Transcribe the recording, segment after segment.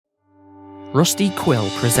Rusty Quill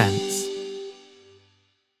presents.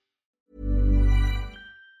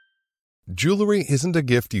 Jewelry isn't a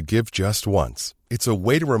gift you give just once. It's a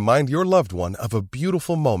way to remind your loved one of a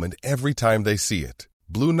beautiful moment every time they see it.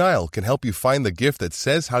 Blue Nile can help you find the gift that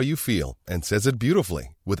says how you feel and says it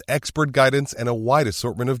beautifully, with expert guidance and a wide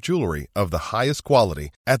assortment of jewelry of the highest quality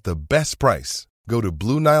at the best price. Go to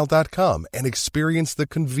BlueNile.com and experience the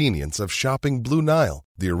convenience of shopping Blue Nile,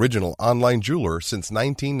 the original online jeweler since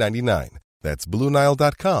 1999. That's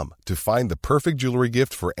BlueNile.com to find the perfect jewelry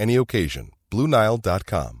gift for any occasion.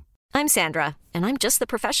 BlueNile.com. I'm Sandra, and I'm just the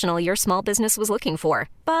professional your small business was looking for.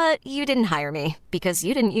 But you didn't hire me because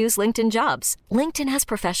you didn't use LinkedIn Jobs. LinkedIn has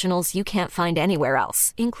professionals you can't find anywhere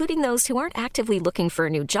else, including those who aren't actively looking for a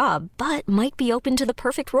new job, but might be open to the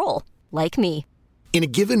perfect role, like me. In a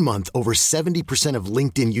given month, over 70% of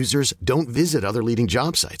LinkedIn users don't visit other leading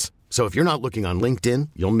job sites. So if you're not looking on LinkedIn,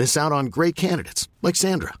 you'll miss out on great candidates like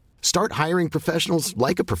Sandra. Start hiring professionals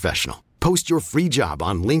like a professional. Post your free job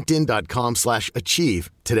on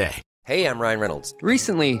linkedin.com/achieve today. Hey, I'm Ryan Reynolds.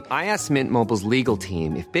 Recently, I asked Mint Mobile's legal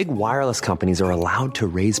team if big wireless companies are allowed to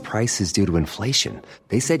raise prices due to inflation.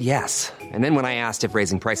 They said yes. And then when I asked if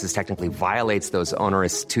raising prices technically violates those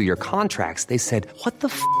onerous two-year contracts, they said, "What the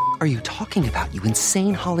f*** are you talking about, you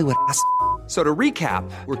insane Hollywood ass?" So to recap,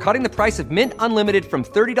 we're cutting the price of Mint Unlimited from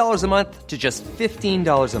 $30 a month to just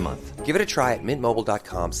 $15 a month. Give it a try at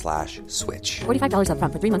mintmobile.com/switch. $45 up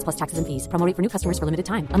front for 3 months plus taxes and fees. Promo rate for new customers for limited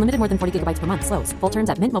time. Unlimited more than 40 gigabytes per month. Slows full terms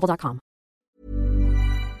at mintmobile.com.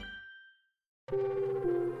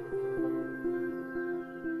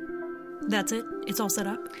 That's it? It's all set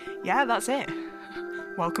up? Yeah, that's it.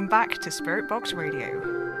 Welcome back to Spirit Box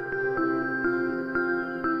Radio.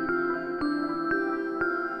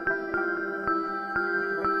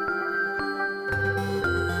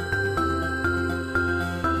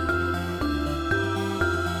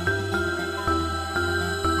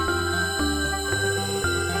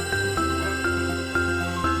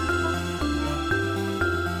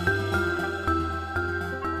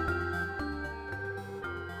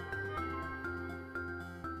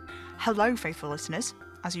 Hello, faithful listeners.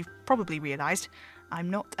 As you've probably realised, I'm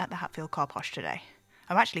not at the Hatfield Car Posh today.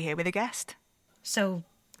 I'm actually here with a guest. So,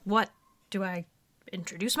 what? Do I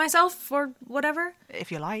introduce myself or whatever?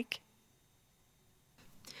 If you like.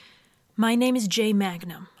 My name is Jay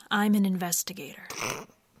Magnum. I'm an investigator.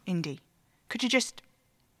 Indy, could you just,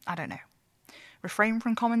 I don't know, refrain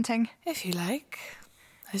from commenting? If you like,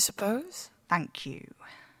 I suppose. Thank you.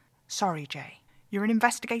 Sorry, Jay. You're an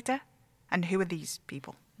investigator? And who are these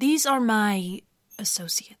people? These are my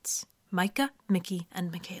associates, Micah, Mickey,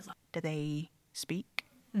 and Michaela. Do they speak?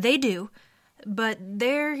 They do, but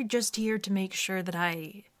they're just here to make sure that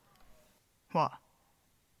I... What?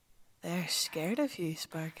 They're scared of you,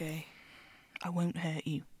 Sparky. I won't hurt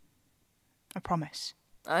you. I promise.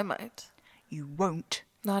 I might. You won't.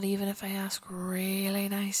 Not even if I ask really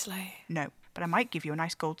nicely. No, but I might give you a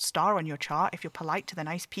nice gold star on your chart if you're polite to the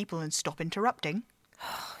nice people and stop interrupting.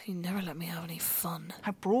 You never let me have any fun. I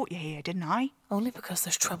brought you here, didn't I? Only because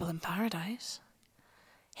there's trouble in paradise.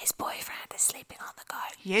 His boyfriend is sleeping on the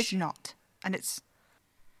couch. He is not. And it's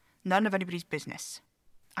none of anybody's business.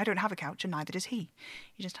 I don't have a couch and neither does he.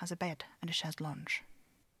 He just has a bed and a chaise lounge.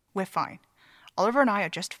 We're fine. Oliver and I are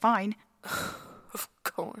just fine. Of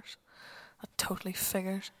course. I totally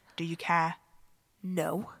figured. Do you care?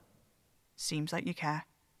 No. Seems like you care.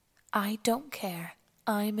 I don't care.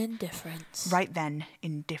 I'm indifferent. Right then,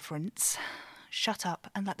 indifference. Shut up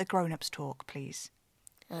and let the grown-ups talk, please.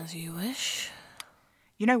 As you wish.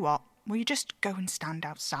 You know what? Will you just go and stand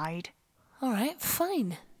outside? All right,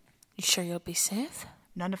 fine. You sure you'll be safe?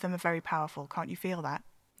 None of them are very powerful, can't you feel that?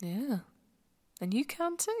 Yeah. And you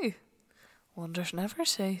can too. Wonders never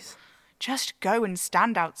cease. Just go and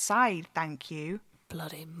stand outside, thank you.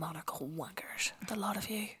 Bloody monocle wankers, the lot of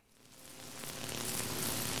you.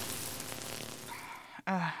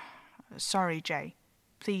 Sorry, Jay.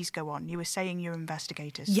 Please go on. You were saying you're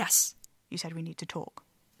investigators. Yes. You said we need to talk.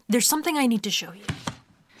 There's something I need to show you.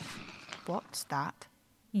 What's that?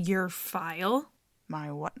 Your file.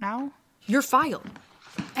 My what now? Your file.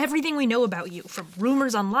 Everything we know about you, from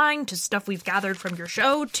rumors online to stuff we've gathered from your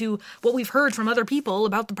show to what we've heard from other people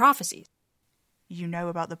about the prophecies. You know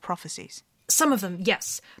about the prophecies? Some of them,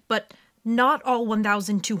 yes, but not all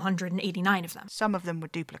 1,289 of them. Some of them were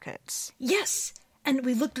duplicates. Yes, and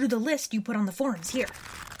we looked through the list you put on the forums here.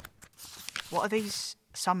 What are these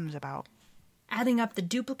sums about? Adding up the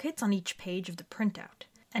duplicates on each page of the printout.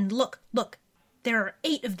 And look, there are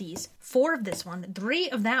 8 of these, 4 of this one, 3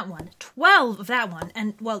 of that one, 12 of that one,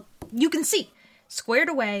 and, well, you can see. Squared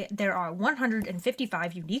away, there are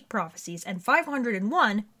 155 unique prophecies and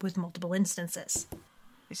 501 with multiple instances.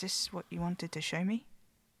 Is this what you wanted to show me?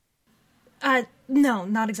 No,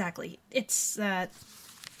 not exactly. It's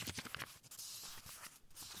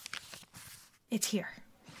here.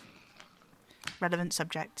 Relevant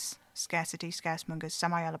subjects: scarcity, scaremongers,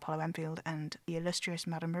 Samael Apollo Enfield, and the illustrious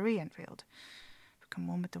Madame Marie Enfield. Become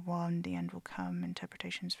one with the one, the end will come.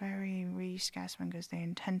 Interpretations vary. Scaremongers, they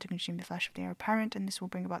intend to consume the flesh of the heir apparent, and this will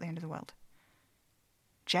bring about the end of the world.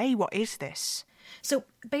 Jay, what is this? So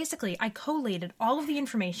basically, I collated all of the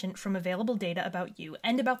information from available data about you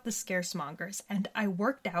and about the scaremongers, and I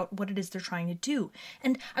worked out what it is they're trying to do.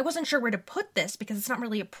 And I wasn't sure where to put this because it's not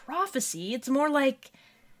really a prophecy. It's more like,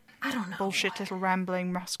 I don't know. Bullshit little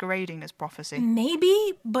rambling masquerading as prophecy.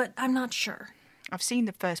 Maybe, but I'm not sure. I've seen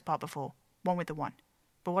the first part before, one with the one.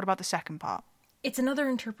 But what about the second part? It's another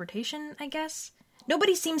interpretation, I guess.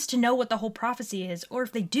 Nobody seems to know what the whole prophecy is, or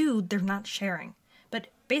if they do, they're not sharing. But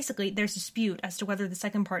basically, there's a dispute as to whether the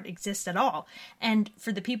second part exists at all. And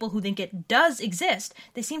for the people who think it does exist,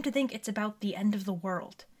 they seem to think it's about the end of the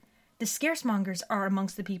world. The scaremongers are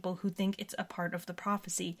amongst the people who think it's a part of the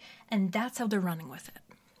prophecy, and that's how they're running with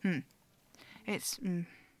it. It's...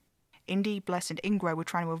 Indy, Bliss, and Ingra were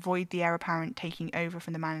trying to avoid the heir apparent taking over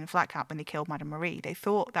from the man in the flat cap when they killed Madame Marie. They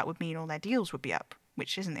thought that would mean all their deals would be up,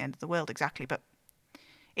 which isn't the end of the world exactly, but...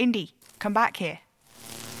 Indy, come back here.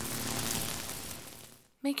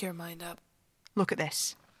 Make your mind up. Look at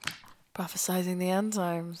this. Prophesizing the end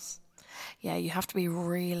times. Yeah, you have to be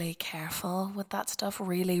really careful with that stuff.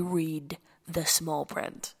 Really read the small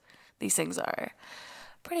print. These things are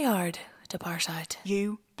pretty hard to parse out.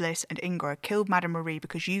 You, Bliss, and Ingra killed Madame Marie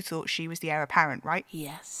because you thought she was the heir apparent, right?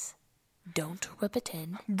 Yes. Don't rub it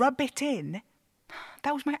in. Rub it in?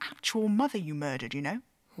 That was my actual mother you murdered, you know?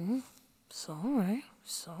 Sorry.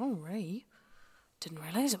 Didn't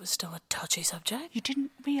realise it was still a touchy subject. You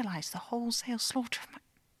didn't realise the wholesale slaughter of my...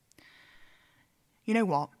 You know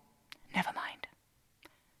what? Never mind.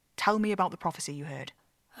 Tell me about the prophecy you heard.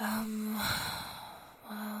 Well,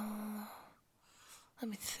 let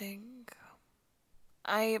me think.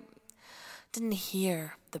 I didn't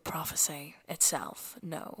hear the prophecy itself,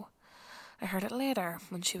 no. I heard it later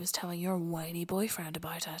when she was telling your whiny boyfriend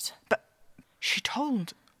about it. But she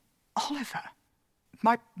told Oliver,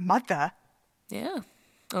 my mother... Yeah,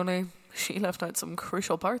 only she left out some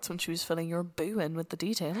crucial parts when she was filling your boo in with the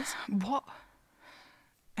details. What?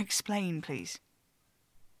 Explain, please.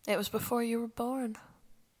 It was before you were born.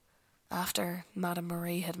 After Madame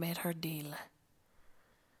Marie had made her deal.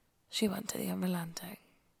 She went to the unrelenting.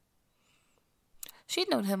 She'd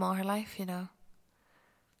known him all her life, you know.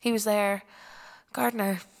 He was their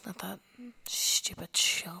gardener at that stupid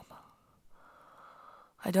shop.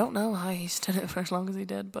 I don't know how he stood it for as long as he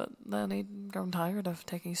did, but then he'd grown tired of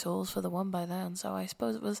taking souls for the one by then, so I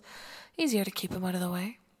suppose it was easier to keep him out of the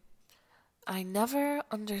way. I never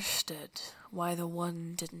understood why the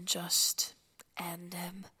one didn't just end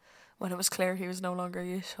him when it was clear he was no longer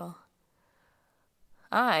useful.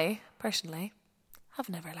 I, personally, have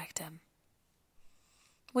never liked him.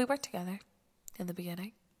 We worked together in the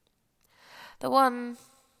beginning. The one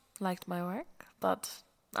liked my work, but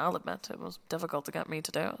I'll admit it was difficult to get me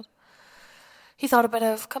to do it. He thought a bit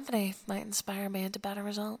of company might inspire me into better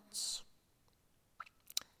results.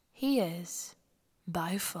 He is,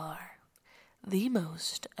 by far, the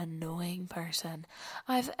most annoying person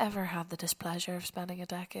I've ever had the displeasure of spending a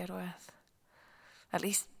decade with. At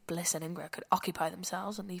least Bliss and Ingra could occupy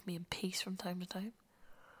themselves and leave me in peace from time to time.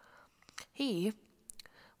 He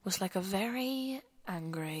was like a very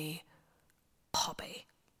angry puppy,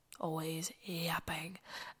 always yapping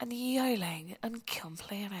and yowling and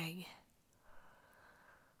complaining.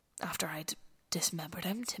 After I'd dismembered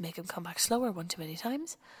him to make him come back slower one too many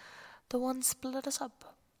times, the one split us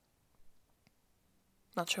up.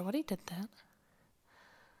 Not sure what he did then.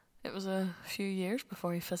 It was a few years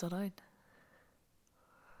before he fizzled out.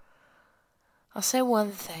 I'll say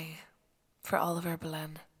one thing for Oliver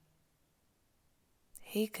Boleyn.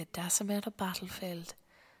 He could decimate a battlefield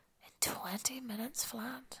in 20 minutes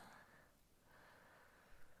flat.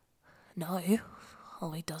 Now,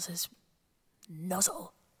 all he does is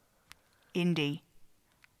nuzzle. Indy,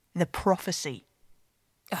 the prophecy.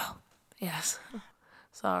 Oh, yes.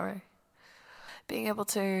 Sorry. Being able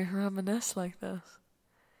to reminisce like this.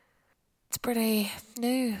 It's pretty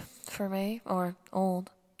new for me, or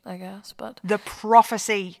old, I guess, but... The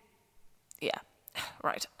prophecy! Yeah,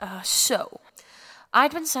 right. So,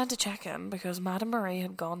 I'd been sent to check in because Madame Marie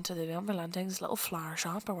had gone to the Unrelenting's little flower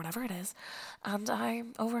shop, or whatever it is, and I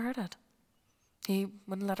overheard it. He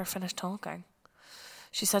wouldn't let her finish talking.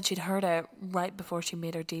 She said she'd heard it right before she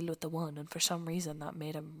made her deal with the one, and for some reason that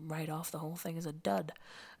made him write off the whole thing as a dud.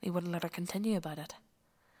 He wouldn't let her continue about it.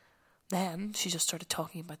 Then she just started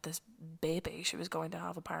talking about this baby she was going to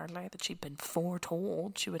have, apparently, that she'd been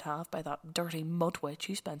foretold she would have by that dirty mudwitch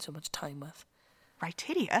you spend so much time with.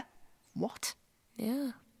 Rytidia? What?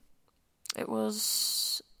 Yeah. It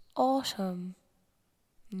was autumn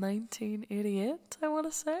 1988, I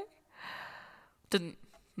want to say. Didn't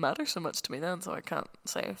matter so much to me then, so I can't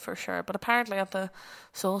say for sure. But apparently at the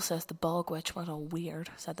solstice, the bog witch went all weird,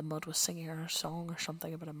 said the mud was singing her a song or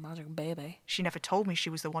something about a magic baby. She never told me she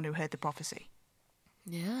was the one who heard the prophecy.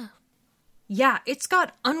 Yeah. Yeah, it's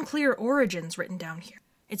got unclear origins written down here.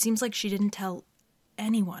 It seems like she didn't tell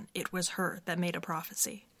anyone it was her that made a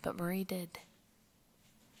prophecy. But Marie did.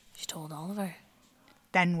 She told Oliver.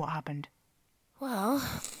 Then what happened? Well,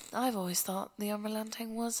 I've always thought the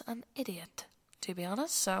unrelenting was an idiot, to be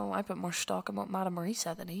honest, so I put more stock in what Madame Marie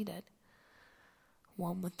said than he did.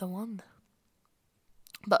 One with the one.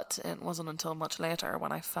 But it wasn't until much later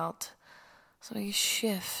when I felt something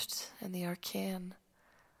shift in the arcane.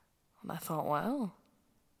 And I thought, well,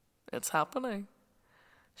 it's happening.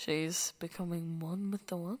 She's becoming one with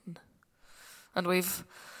the one. And we've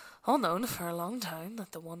all known for a long time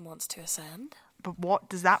that the one wants to ascend. But what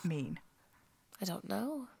does that mean? I don't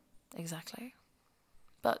know exactly.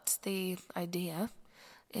 But the idea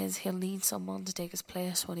is he'll need someone to take his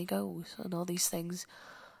place when he goes, and all these things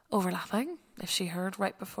overlapping. If she heard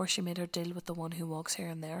right before she made her deal with the one who walks here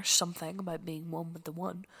and there something about being one with the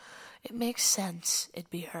one, it makes sense it'd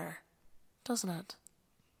be her, doesn't it?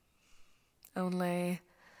 Only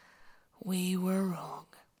we were wrong,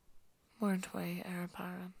 weren't we, Heir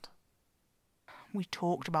Apparent? We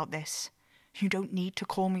talked about this. You don't need to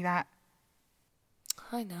call me that.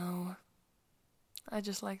 I know. I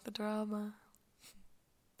just like the drama.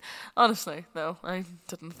 Honestly, though, I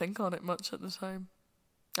didn't think on it much at the time.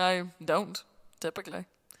 I don't, typically.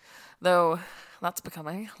 Though that's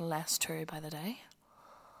becoming less true by the day.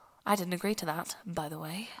 I didn't agree to that, by the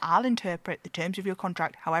way. I'll interpret the terms of your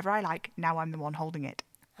contract however I like. Now I'm the one holding it.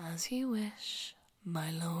 As you wish,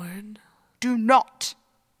 my lord. Do not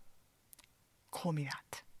call me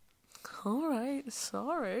that. All right,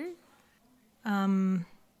 sorry.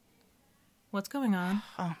 What's going on?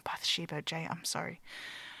 Oh, Bathsheba, Jay, I'm sorry.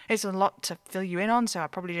 It's a lot to fill you in on, so I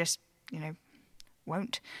probably just,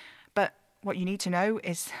 won't. But what you need to know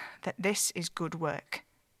is that this is good work.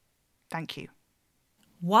 Thank you.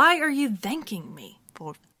 Why are you thanking me?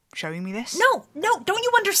 For showing me this? No, don't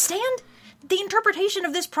you understand? The interpretation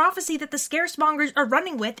of this prophecy that the scaremongers are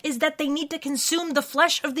running with is that they need to consume the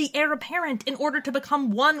flesh of the heir apparent in order to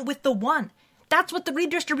become one with the one. That's what the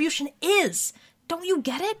redistribution is. Don't you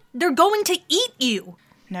get it? They're going to eat you.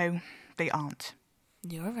 No, they aren't.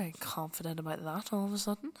 You're very confident about that all of a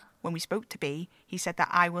sudden. When we spoke to B, he said that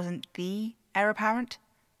I wasn't the heir apparent,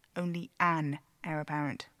 only an heir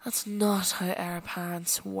apparent. That's not how heir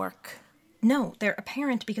apparents work. No, they're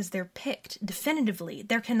apparent because they're picked definitively.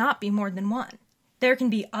 There cannot be more than one. There can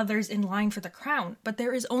be others in line for the crown, but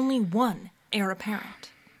there is only one heir apparent.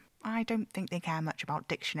 I don't think they care much about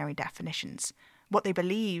dictionary definitions. What they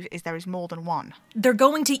believe is there is more than one. They're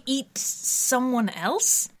going to eat someone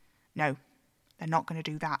else? No, they're not going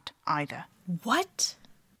to do that either. What?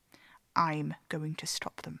 I'm going to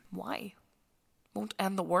stop them. Why? Won't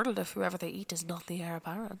end the world if whoever they eat is not the heir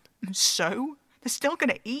apparent. So? They're still going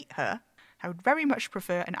to eat her? I would very much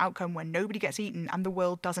prefer an outcome where nobody gets eaten and the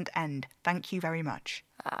world doesn't end. Thank you very much.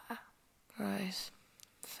 Right.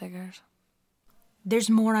 Figured. There's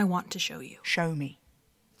more I want to show you. Show me.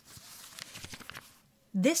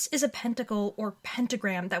 This is a pentacle or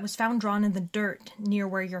pentagram that was found drawn in the dirt near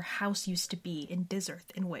where your house used to be in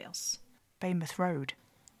Dysarth in Wales. Weymouth Road.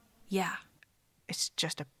 Yeah. It's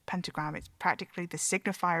just a pentagram. It's practically the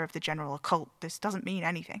signifier of the general occult. This doesn't mean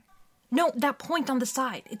anything. No, that point on the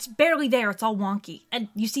side. It's barely there. It's all wonky. And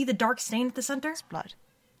you see the dark stain at the center? It's blood.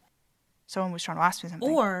 Someone was trying to ask me something.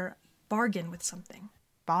 Or bargain with something.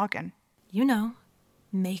 Bargain? You know,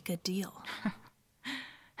 make a deal.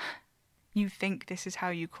 You think this is how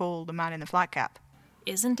you call the man in the flat cap?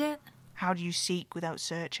 Isn't it? How do you seek without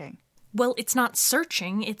searching? Well, it's not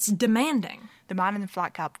searching, it's demanding. The man in the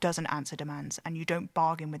flat cap doesn't answer demands, and you don't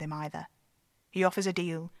bargain with him either. He offers a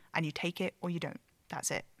deal, and you take it or you don't.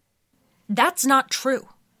 That's it. That's not true.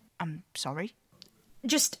 I'm sorry?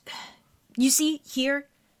 Just, you see here,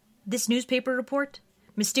 this newspaper report?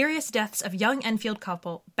 Mysterious deaths of young Enfield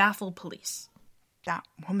couple baffle police. That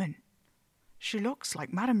woman. She looks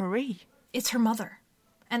like Madame Marie. It's her mother.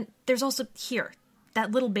 And there's also here,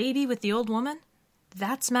 that little baby with the old woman.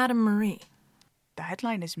 That's Madame Marie. The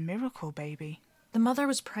headline is Miracle Baby. The mother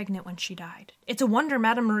was pregnant when she died. It's a wonder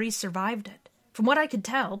Madame Marie survived it. From what I could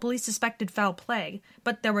tell, police suspected foul play,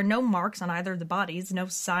 but there were no marks on either of the bodies, no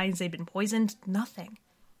signs they'd been poisoned, nothing.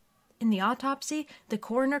 In the autopsy, the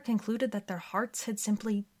coroner concluded that their hearts had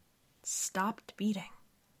simply stopped beating.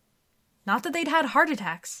 Not that they'd had heart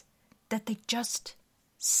attacks, that they just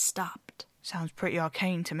stopped. Sounds pretty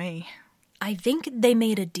arcane to me. I think they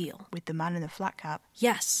made a deal. With the man in the flat cap?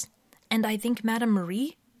 Yes, and I think Madame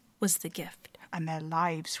Marie was the gift. And their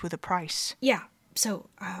lives were the price. Yeah, so,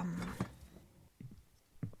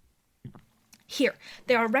 Here,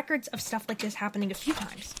 there are records of stuff like this happening a few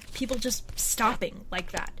times. People just stopping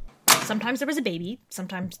like that. Sometimes there was a baby,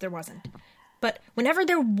 sometimes there wasn't. But whenever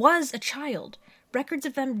there was a child, records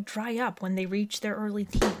of them dry up when they reach their early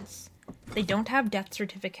teens. They don't have death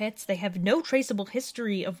certificates, they have no traceable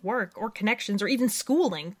history of work or connections or even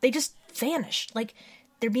schooling. They just vanish, like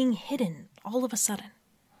they're being hidden all of a sudden.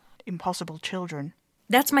 Impossible children.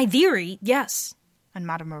 That's my theory, yes. And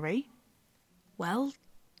Madame Marie? Well,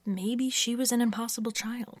 maybe she was an impossible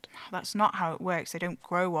child. That's not how it works. They don't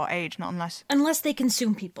grow or age, not unless... Unless they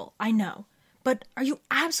consume people, I know. But are you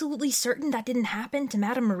absolutely certain that didn't happen to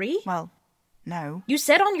Madame Marie? Well, no. You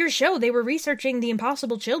said on your show they were researching the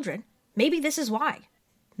impossible children. Maybe this is why.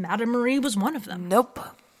 Madame Marie was one of them. Nope.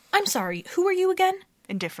 I'm sorry, who are you again?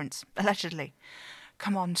 Indifference, allegedly.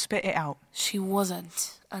 Come on, spit it out. She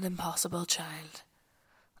wasn't an impossible child.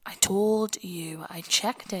 I told you I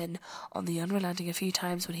checked in on the Unrelenting a few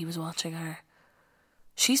times when he was watching her.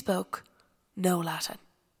 She spoke no Latin.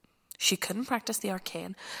 She couldn't practice the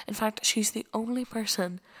arcane. In fact, she's the only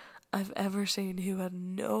person I've ever seen who had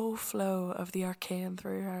no flow of the arcane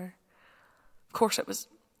through her. Of course, it was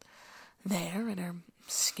there in her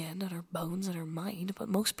skin and her bones and her mind, but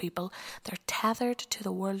most people, they're tethered to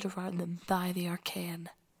the world around them by the arcane.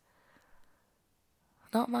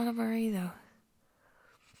 Not Madame Marie, though.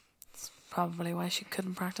 It's probably why she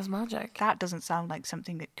couldn't practice magic. That doesn't sound like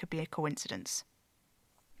something that could be a coincidence.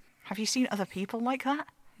 Have you seen other people like that?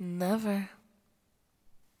 Never.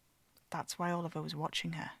 That's why Oliver was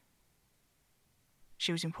watching her.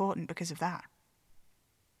 She was important because of that.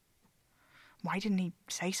 Why didn't he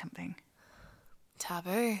say something?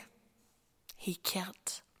 Taboo. He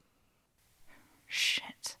can't.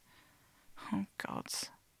 Shit. Oh, gods.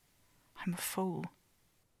 I'm a fool.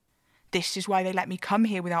 This is why they let me come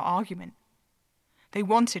here without argument. They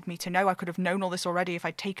wanted me to know. I could have known all this already if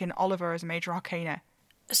I'd taken Oliver as a major arcana.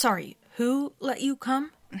 Sorry, who let you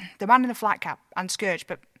come? The man in the flat cap and Scourge,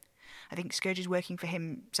 but I think Scourge is working for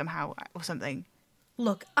him somehow or something.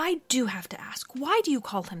 Look, I do have to ask, why do you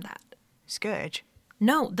call him that? Scourge?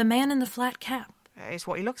 No, the man in the flat cap. It's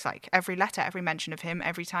what he looks like. Every letter, every mention of him,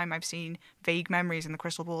 every time I've seen vague memories in the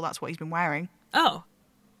crystal ball, that's what he's been wearing. Oh,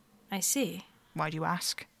 I see. Why do you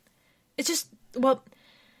ask? It's just, well,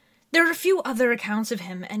 there are a few other accounts of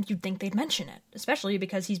him, and you'd think they'd mention it, especially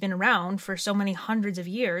because he's been around for so many hundreds of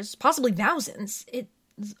years, possibly thousands. It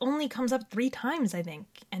only comes up 3 times, I think,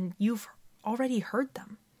 and you've already heard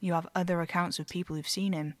them. You have other accounts of people who've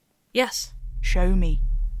seen him? Yes. Show me.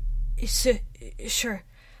 Sure.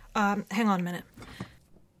 Hang on a minute.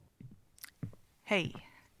 Hey,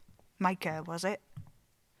 Micah, was it?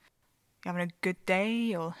 You having a good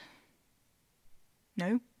day, or...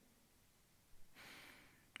 No?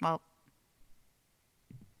 Well...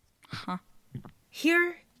 Huh.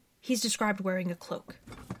 Here, he's described wearing a cloak.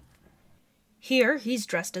 Here, he's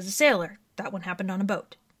dressed as a sailor. That one happened on a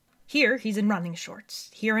boat. Here, he's in running shorts.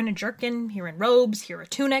 Here in a jerkin, here in robes, here a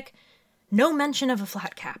tunic. No mention of a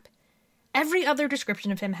flat cap. Every other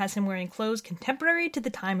description of him has him wearing clothes contemporary to the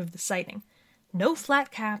time of the sighting. No flat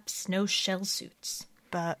caps, no shell suits.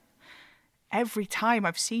 But every time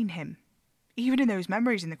I've seen him, even in those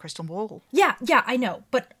memories in the crystal ball. Yeah, I know.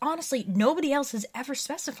 But honestly, nobody else has ever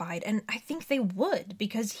specified, and I think they would,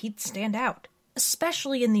 because he'd stand out.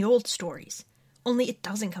 Especially in the old stories. Only it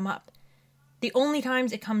doesn't come up. The only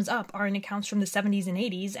times it comes up are in accounts from the 70s and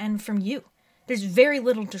 80s, and from you. There's very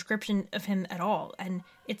little description of him at all, and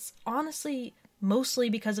it's honestly mostly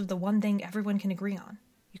because of the one thing everyone can agree on.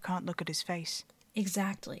 You can't look at his face.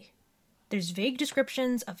 Exactly. There's vague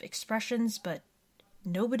descriptions of expressions, but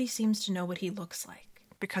nobody seems to know what he looks like.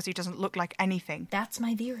 Because he doesn't look like anything. That's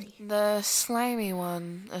my theory. The slimy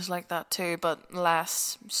one is like that too, but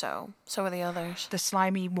less so. So are the others. The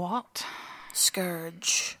slimy what?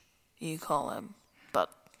 Scourge, you call him.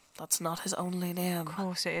 But that's not his only name. Of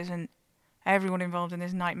course it isn't. Everyone involved in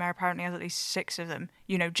this nightmare apparently has at least 6 of them.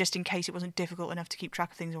 You know, just in case it wasn't difficult enough to keep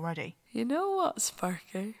track of things already. You know what,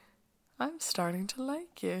 Sparky? I'm starting to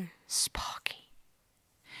like you. Sparky.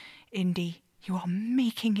 Indy, you are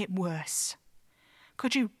making it worse.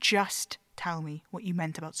 Could you just tell me what you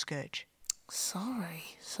meant about Scourge.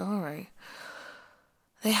 Sorry.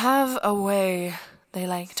 They have a way they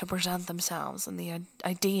like to present themselves, and the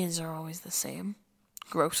ideas are always the same.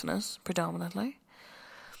 Grossness, predominantly.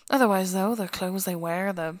 Otherwise, though, the clothes they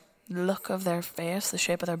wear, the look of their face, the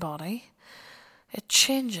shape of their body, it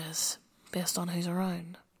changes based on who's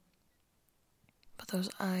around. But those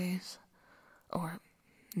eyes, or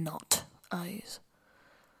not eyes,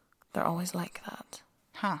 they're always like that.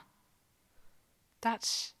 Huh.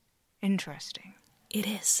 That's interesting. It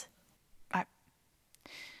is.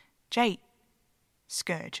 Jay,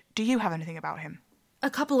 Scourge, do you have anything about him? A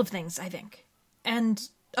couple of things, I think. And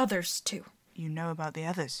others, too. You know about the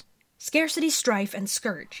others? Scarcity, Strife, and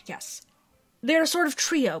Scourge, yes. They're a sort of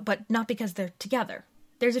trio, but not because they're together.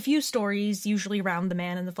 There's a few stories, usually around the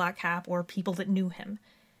man in the flat cap or people that knew him.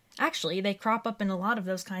 Actually, they crop up in a lot of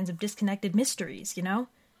those kinds of disconnected mysteries, you know?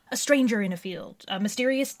 A stranger in a field, a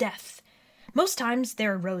mysterious death. Most times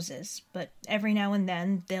they're roses, but every now and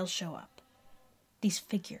then they'll show up. These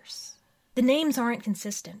figures. The names aren't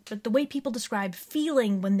consistent, but the way people describe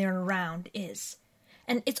feeling when they're around is.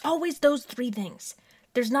 And it's always those three things.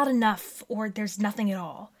 There's not enough, or there's nothing at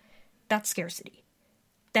all. That's scarcity.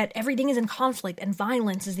 That everything is in conflict and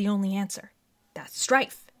violence is the only answer. That's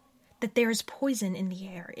strife. That there is poison in the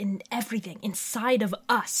air, in everything, inside of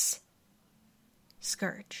us.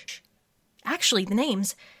 Scourge. Actually, the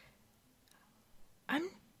names...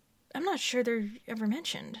 I'm not sure they're ever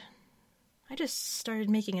mentioned. I just started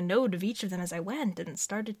making a note of each of them as I went and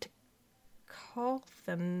started to call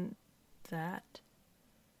them that.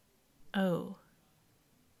 Oh.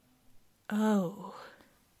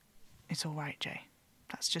 It's all right, Jay.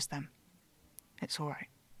 That's just them. It's all right.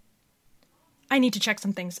 I need to check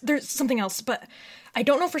some things. There's something else, but I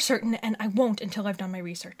don't know for certain, and I won't until I've done my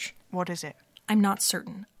research. What is it? I'm not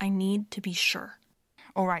certain. I need to be sure.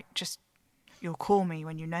 All right, you'll call me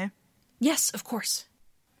when you know? Yes, of course.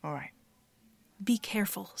 All right. Be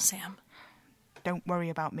careful, Sam. Don't worry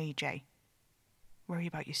about me, Jay. Worry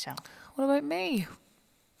about yourself. What about me?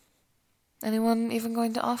 Anyone even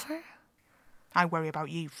going to offer? I worry about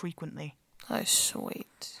you frequently. Oh,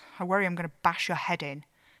 sweet. I worry I'm going to bash your head in.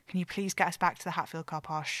 Can you please get us back to the Hatfield car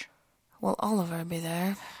park? Will Oliver be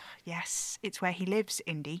there? Yes, it's where he lives,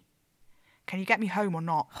 Indy. Can you get me home or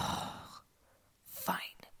not? Fine.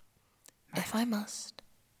 If I must.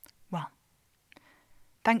 Well,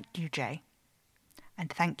 thank you, Jay. And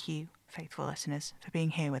thank you, faithful listeners, for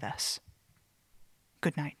being here with us.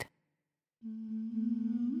 Good night.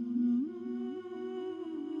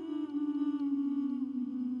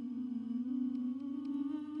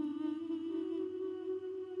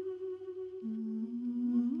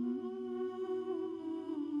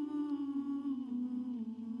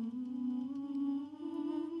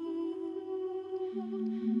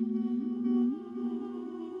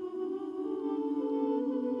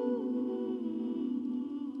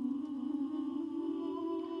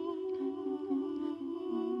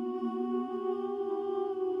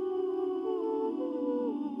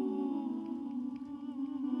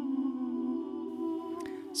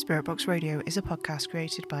 Spirit Box Radio is a podcast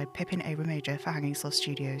created by Pippin A. Remager for Hanging Sloth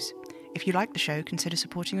Studios. If you like the show, consider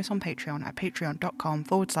supporting us on Patreon at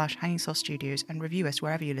patreon.com/Hanging Sloth Studios and review us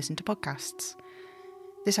wherever you listen to podcasts.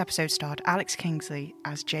 This episode starred Alex Kingsley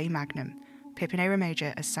as Jay Magnum, Pippin A.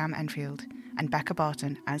 Remager as Sam Enfield, and Becca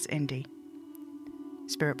Barton as Indy.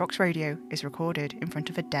 Spirit Box Radio is recorded in front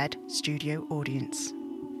of a dead studio audience.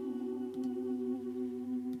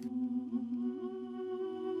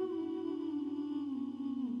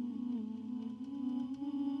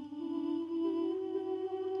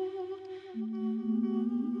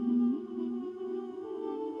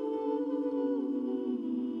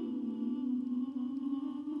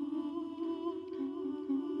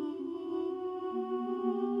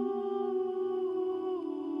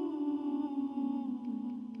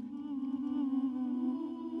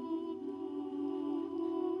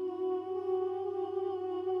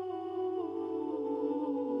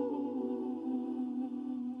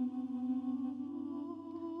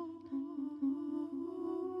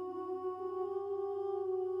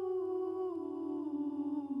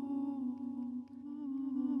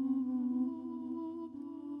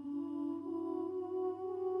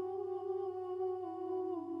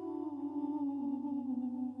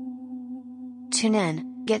 Tune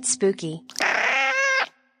in, get spooky.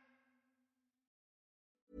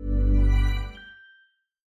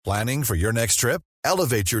 Planning for your next trip?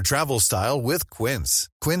 Elevate your travel style with Quince.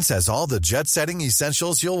 Quince has all the jet-setting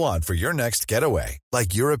essentials you'll want for your next getaway,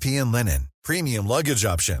 like European linen, premium luggage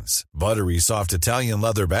options, buttery soft Italian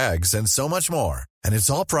leather bags, and so much more. And it's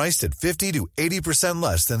all priced at 50 to 80%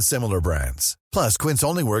 less than similar brands. Plus, Quince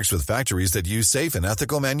only works with factories that use safe and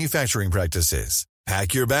ethical manufacturing practices.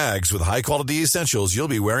 Pack your bags with high-quality essentials you'll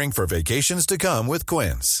be wearing for vacations to come with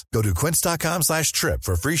Quince. Go to quince.com/trip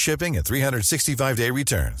for free shipping and 365-day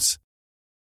returns.